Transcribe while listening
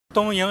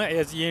Dongying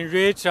is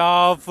enriched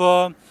of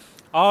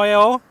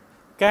oil,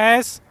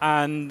 gas,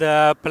 and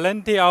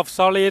plenty of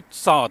solid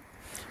salt.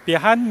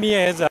 Behind me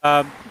is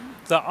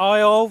the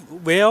oil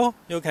well.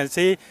 You can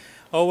see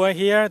over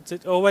here,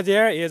 over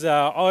there is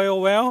an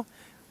oil well.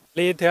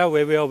 Later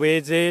we will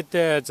visit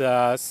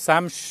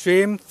some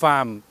shrimp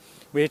farm,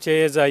 which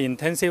is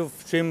intensive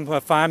shrimp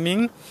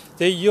farming.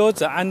 They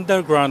use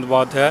underground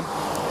water.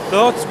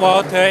 Those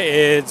water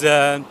is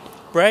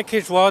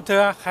brackish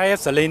water, high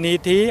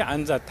salinity,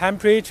 and the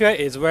temperature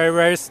is very,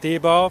 very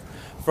stable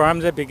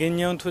from the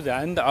beginning to the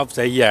end of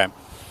the year.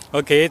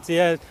 Okay,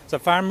 the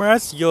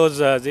farmers use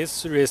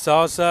these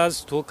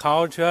resources to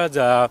culture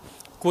the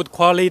good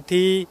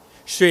quality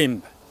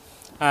shrimp.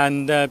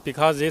 And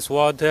because this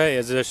water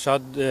is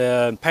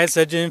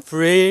pathogen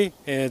free,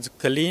 it's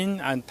clean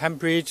and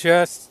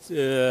temperature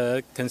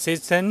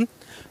consistent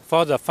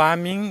for the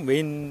farming,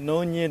 we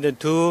no need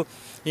to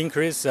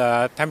increase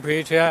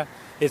temperature,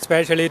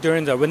 especially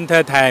during the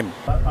winter time.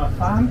 A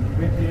farm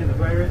which is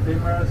very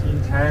famous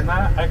in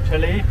China,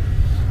 actually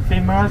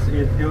famous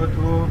is due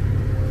to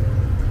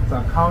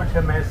the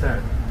culture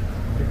method.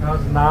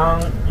 Because now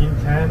in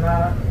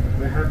China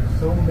we have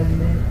so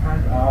many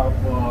kinds of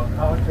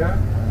culture,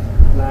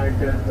 like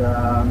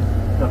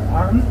the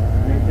palm,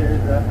 which is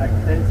the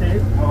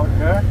extensive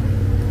culture,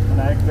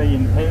 like the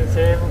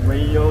intensive, we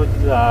use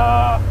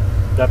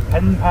the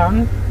pen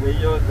palm, we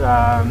use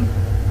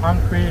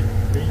concrete,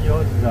 we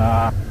use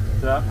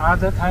the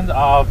other kinds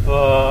of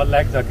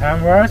like the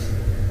canvas.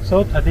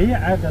 So today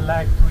I'd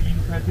like to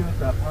introduce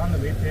the pond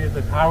which is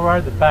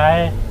covered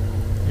by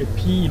a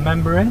PE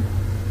membrane,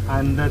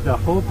 and the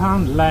whole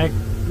pond like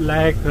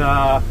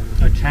a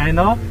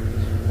channel,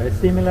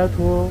 similar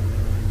to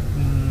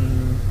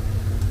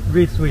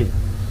raceway.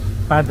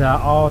 But the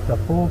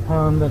whole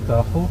pond is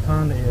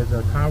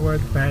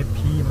covered by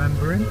PE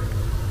membrane,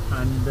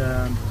 and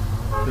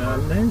the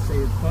length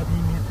is 40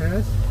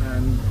 meters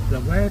and the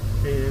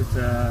width is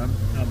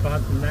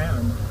about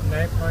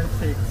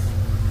 9.6.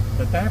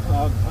 The depth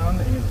of the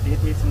pond is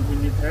 80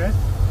 centimeters.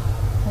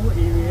 Whole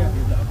area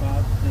is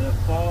about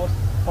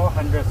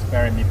 400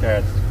 square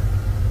meters.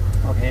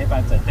 Okay,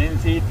 but the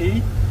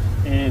density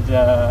is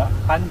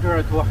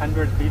 100 to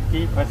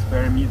 150 per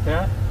square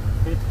meter.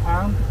 Each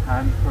pond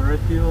can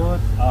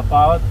produce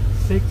about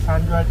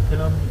 600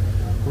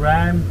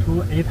 kilogram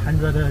to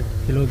 800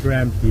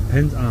 kilograms,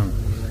 depends on.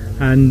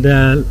 And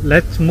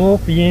let's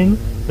move in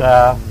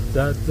the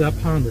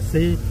pond.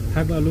 See,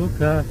 have a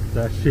look at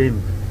the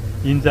shrimp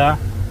in the.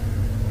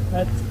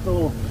 Let's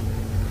go.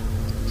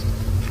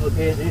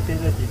 Okay, this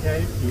is the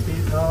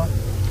typical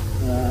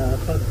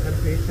food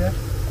temperature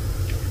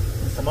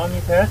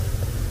thermometer,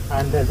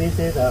 and this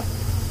is a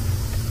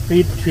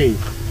feed tree.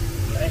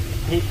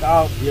 Take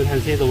out, you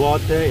can see the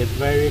water is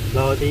very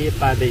cloudy,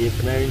 but it's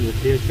very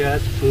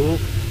nutritious to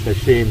the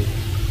shrimp.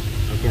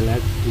 Okay,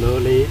 let's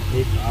slowly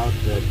take out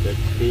the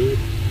tree.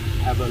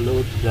 Have a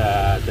look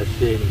at the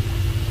shrimp.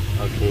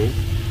 Okay,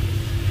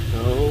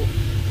 so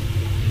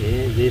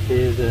this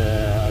is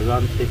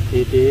around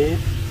 60 days.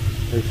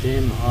 The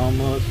shrimp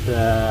almost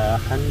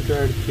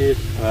 100 fish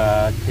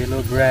per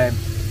kilogram.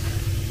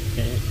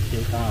 Okay,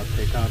 take out.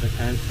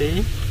 Can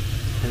see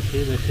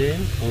the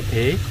shrimp.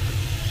 Okay.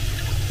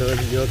 So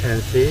you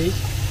can see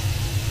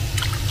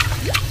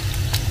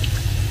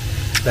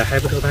the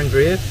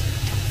hepatopancreas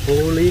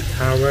fully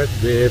covered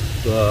with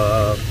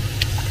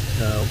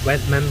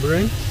wet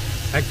membrane.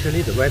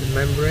 Actually, the wet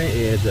membrane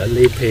is a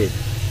lipid.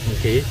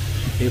 Okay,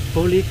 if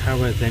fully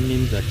covered, that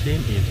means the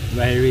shrimp is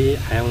very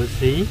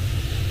healthy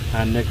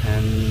and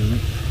can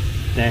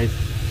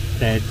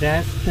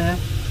digest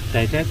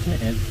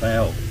as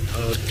well.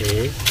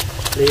 Okay,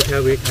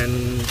 later we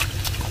can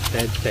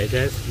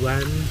dissect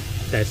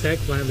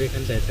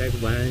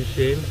one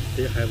shrimp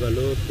to have a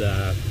look at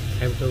the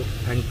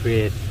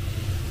hepatopancreas.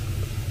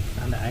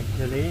 And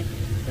actually,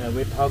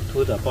 we talked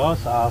to the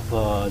boss of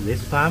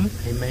this farm.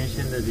 He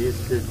mentioned that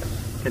this is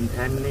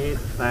contaminated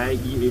by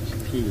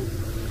EHP.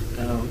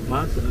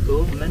 Months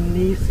ago,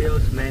 many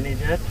sales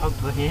managers talked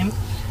to him,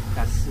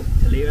 has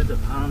cleared the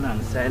pond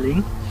and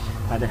selling,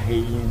 but he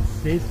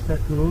insisted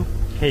to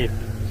keep.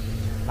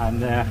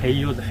 And he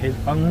used his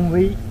own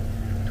way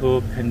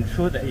to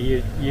control the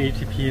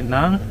EHP.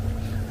 Now,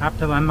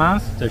 after 1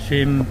 month, the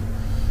shrimp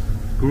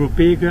grew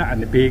bigger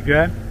and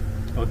bigger.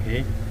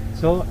 Okay,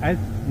 so I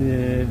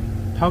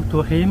talked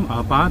to him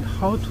about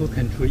how to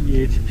control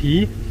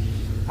EHP,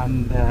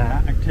 and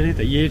actually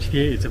the EHP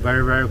is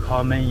very, very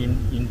common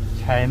in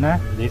China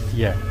this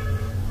year.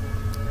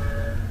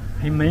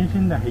 He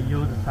mentioned that he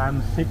used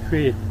some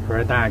secret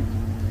product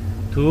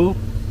to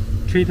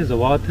treat the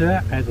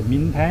water, at the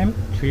meantime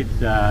treat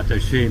the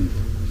shrimp.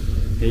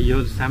 He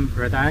used some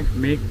product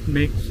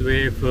mixed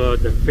with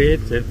the feed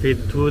and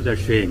feed to the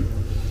shrimp.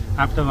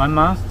 After 1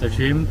 month, the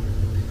shrimp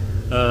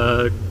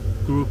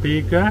grew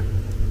bigger,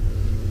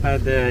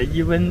 but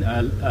even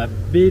a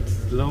bit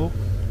slow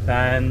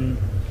than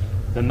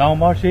the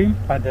normal shrimp,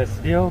 but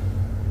still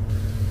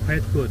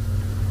quite good.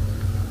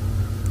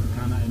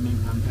 I mean,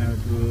 compared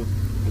to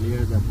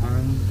clear the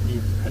pond.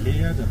 If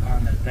clear the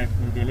pond,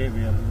 definitely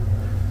will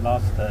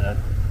lost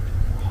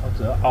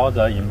all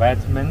the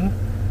investment.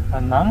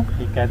 And now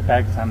he get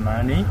back some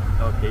money.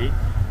 Okay,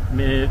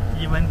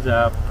 even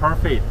the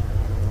profit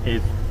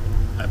is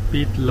a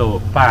bit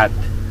low, but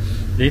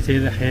this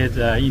is his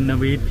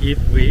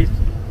innovative way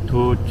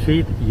to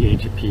treat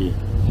EHP.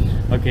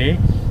 Okay,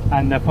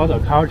 and for the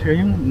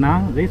culturing,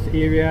 now this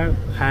area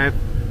have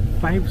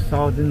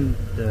 5,000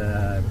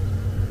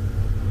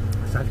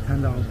 such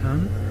kind of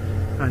pond,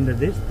 and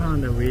this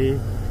pond we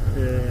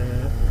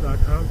are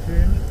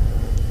culturing.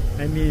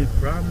 I mean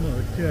from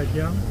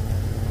Zhejiang,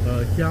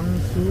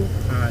 Jiangsu,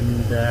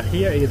 and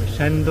here is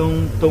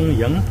Shandong,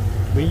 Dongying.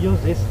 We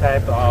use this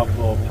type of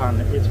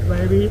pond. It's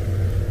very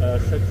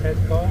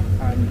successful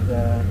and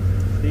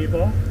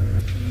stable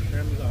in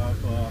terms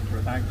of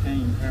production,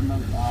 in terms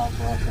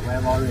of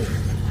survival rate.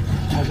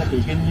 At the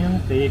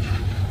beginning, they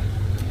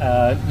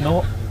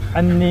no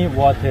any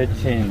water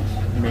change,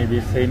 maybe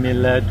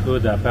similar to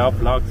the bell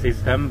block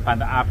system, but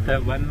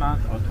after 1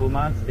 month or 2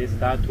 months, they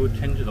start to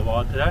change the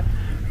water.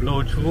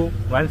 Flow through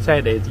one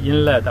side is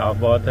inlet of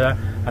water,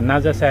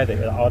 another side is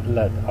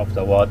outlet of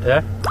the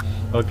water.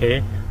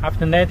 Okay,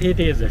 after 90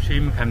 days, the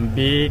shrimp can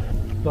be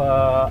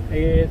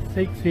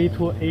 60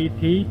 to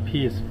 80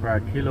 pieces per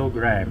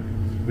kilogram,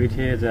 which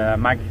is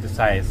market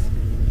size.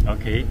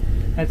 Okay,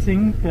 I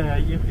think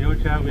in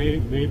future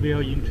we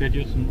will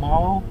introduce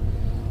more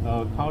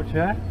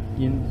culture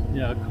in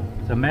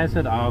the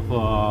method of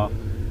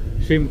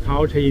shrimp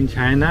culture in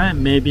China.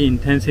 Maybe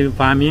intensive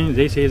farming.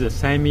 This is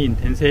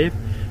semi-intensive.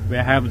 We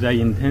have the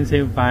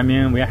intensive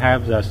farming, we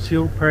have the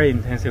super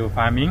intensive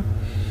farming.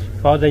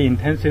 For the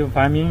intensive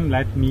farming,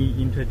 let me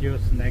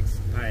introduce next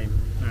time.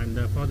 And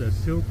for the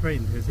super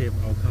intensive,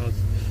 of course,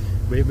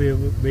 we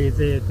will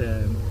visit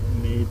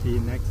maybe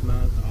next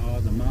month or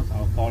the month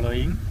of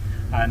following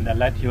and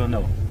let you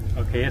know.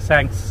 Okay,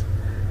 thanks.